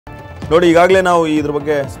ನೋಡಿ, ಈಗಾಗಲೇ ನಾವು ಇದ್ರ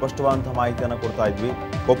ಬಗ್ಗೆ ಸ್ಪಷ್ಟವಾದಂತಹ ಮಾಹಿತಿಯನ್ನು ಕೊಡ್ತಾ ಇದ್ವಿ.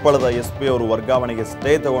 ಕೊಪ್ಪಳದ SP ಅವರು ವರ್ಗಾವಣೆಗೆ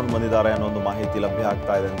ಸ್ಟೇ ತಗೊಂಡು ಬಂದಿದ್ದಾರೆ ಅನ್ನೋ ಒಂದು ಮಾಹಿತಿ ಲಭ್ಯ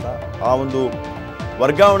ಆಗ್ತಾ ಇದೆ ಅಂತ. ಆ ಒಂದು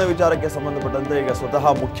ವರ್ಗಾವಣೆ ವಿಚಾರಕ್ಕೆ ಸಂಬಂಧಪಟ್ಟಂತೆ ಈಗ ಸ್ವತಃ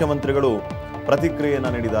ಮುಖ್ಯಮಂತ್ರಿಗಳು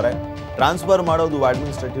ಪ್ರತಿಕ್ರಿಯೆಯನ್ನು ನೀಡಿದ್ದಾರೆ. ಟ್ರಾನ್ಸ್ಫರ್ ಮಾಡೋದು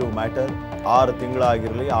ಅಡ್ಮಿನಿಸ್ಟ್ರೇಟಿವ್ ಮ್ಯಾಟರ್. 6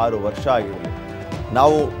 ತಿಂಗಳಾಗಿರಲಿ 6 ವರ್ಷ ಆಗಿರಲಿ,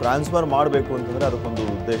 ನಾವು ಟ್ರಾನ್ಸ್ಫರ್ ಮಾಡಬೇಕು ಅಂತಂದರೆ ಅದಕ್ಕೊಂದು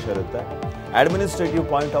ಉದ್ದೇಶ ಇರುತ್ತೆ. ಅಡ್ಮಿನಿಸ್ಟ್ರೇಟಿವ್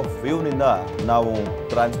ಪಾಯಿಂಟ್ ಆಫ್ ವ್ಯೂನಿಂದ ನಾವು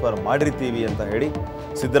ಟ್ರಾನ್ಸ್ಫರ್ ಮಾಡಿರ್ತೀವಿ ಅಂತ ಹೇಳಿ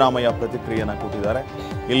ಸಿದ್ದರಾಮಯ್ಯ ಪ್ರತಿಕ್ರಿಯೆಯನ್ನು ಕೊಟ್ಟಿದ್ದಾರೆ.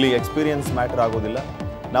 ಇಲ್ಲಿ ಎಕ್ಸ್ಪೀರಿಯನ್ಸ್ ಮ್ಯಾಟರ್ ಆಗೋದಿಲ್ಲ.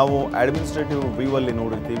 ನಾವು ಅಡ್ಮಿನಿಸ್ಟ್ರೇಟಿವ್ ವ್ಯೂವಲ್ಲಿ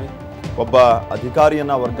ನೋಡಿರ್ತೀವಿ. ಒಬ್ಬ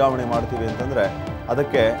ಅಧಿಕಾರಿಯನ್ನು ವರ್ಗಾವಣೆ ಮಾಡ್ತೀವಿ ಅಂತಂದರೆ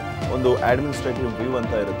ಅದಕ್ಕೆ ಒಂದು ಅಡ್ಮಿನಿಸ್ಟ್ರೇಟಿವ್ ವ್ಯೂ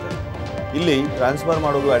ಅಂತ ಇರುತ್ತೆ. ಇಲ್ಲಿ ಟ್ರಾನ್ಸ್ಫರ್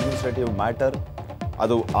ಮಾಡೋದು ಅಡ್ಮಿನಿಸ್ಟ್ರೇಟಿವ್ ಮ್ಯಾಟರ್.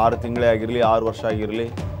 ಅದು 6 ತಿಂಗಳೇ ಆಗಿರಲಿ, 6 ವರ್ಷ ಆಗಿರಲಿ,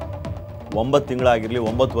 9 ತಿಂಗಳಾಗಿರಲಿ,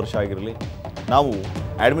 9 ವರ್ಷ ಆಗಿರಲಿ, ನಾವು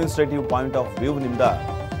ಅಡ್ಮಿನಿಸ್ಟ್ರೇಟಿವ್ ಪಾಯಿಂಟ್ ಆಫ್ ವ್ಯೂನಿಂದ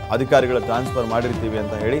ಅಧಿಕಾರಿಗಳ ಟ್ರಾನ್ಸ್ಫರ್ ಮಾಡಿರ್ತೀವಿ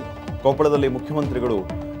ಅಂತ ಹೇಳಿ ಕೊಪ್ಪಳದಲ್ಲಿ ಮುಖ್ಯಮಂತ್ರಿಗಳು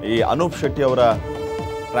ಈ ಅನೂಪ್ ಶೆಟ್ಟಿ ಅವರ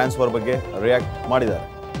ಟ್ರಾನ್ಸ್ಫರ್ ಬಗ್ಗೆ ರಿಯಾಕ್ಟ್ ಮಾಡಿದ್ದಾರೆ.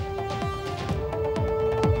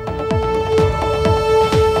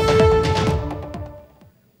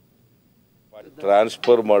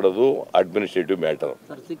 ಟ್ರಾನ್ಸ್ಫರ್ ಮಾಡೋದು ಅಡ್ಮಿನಿಸ್ಟ್ರೇಟಿವ್ ಮ್ಯಾಟರ್.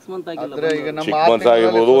 6 ಮಂತ್ಸ್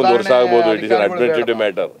ಆಗಿರ್ಬೋದು, 1 ವರ್ಷ ಆಗ್ಬೋದು. It is an administrative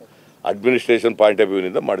matter. Administration point of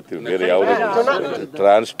ವ್ಯೂನಿಂದ ಮಾಡ್ತೀವಿ, ಬೇರೆ ಯಾವುದೇ.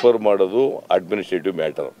 ಟ್ರಾನ್ಸ್ಫರ್ ಮಾಡೋದು ಅಡ್ಮಿನಿಸ್ಟ್ರೇಟಿವ್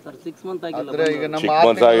ಮ್ಯಾಟರ್. 6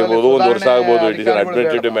 ಮಂತ್ಸ್ ಆಗಿರ್ಬೋದು, 1 ವರ್ಷ ಆಗ್ಬೋದು. It is an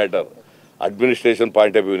administrative matter. Administration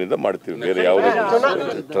point of ವ್ಯೂನಿಂದ ಮಾಡ್ತೀವಿ, ಬೇರೆ ಯಾವುದೇ.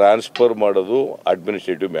 ಟ್ರಾನ್ಸ್ಫರ್ ಮಾಡೋದು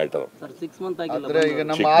ಅಡ್ಮಿನಿಸ್ಟ್ರೇಟಿವ್ ಮ್ಯಾಟರ್. 6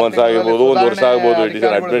 ಮಂತ್ಸ್ ಆಗಿರ್ಬೋದು, 1 ವರ್ಷ ಆಗ್ಬೋದು. It is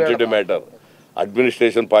an administrative matter.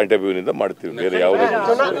 Administration point of ವ್ಯೂನಿಂದ ಮಾಡ್ತೀವಿ, ಬೇರೆ ಯಾವುದೇ.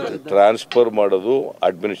 ಟ್ರಾನ್ಸ್ಫರ್ ಮಾಡೋದು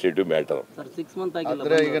ಅಡ್ಮಿನಿಸ್ಟ್ರೇಟಿವ್ ಮ್ಯಾಟರ್. 6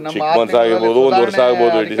 ಮಂತ್ಸ್ ಆಗಿರ್ಬೋದು, 1 ವರ್ಷ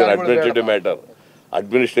ಆಗ್ಬೋದು. It is an administrative matter.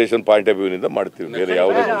 Administration point of ವ್ಯೂನಿಂದ ಮಾಡ್ತೀವಿ, ಬೇರೆ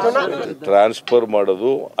ಯಾವುದೇ. ಟ್ರಾನ್ಸ್ಫರ್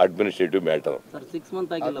ಮಾಡೋದು ಅಡ್ಮಿನಿಸ್ಟ್ರೇಟಿವ್ ಮ್ಯಾಟರ್. 6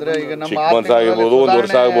 ಮಂತ್ಸ್ ಆಗಿರ್ಬೋದು, 1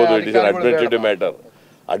 ವರ್ಷ ಆಗ್ಬೋದು. It is an administrative matter.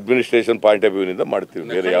 Administration point of ವ್ಯೂನಿಂದ ಮಾಡ್ತೀವಿ,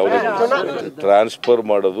 ಬೇರೆ ಯಾವುದೇ. ಟ್ರಾನ್ಸ್ಫರ್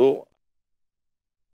ಮಾಡೋದು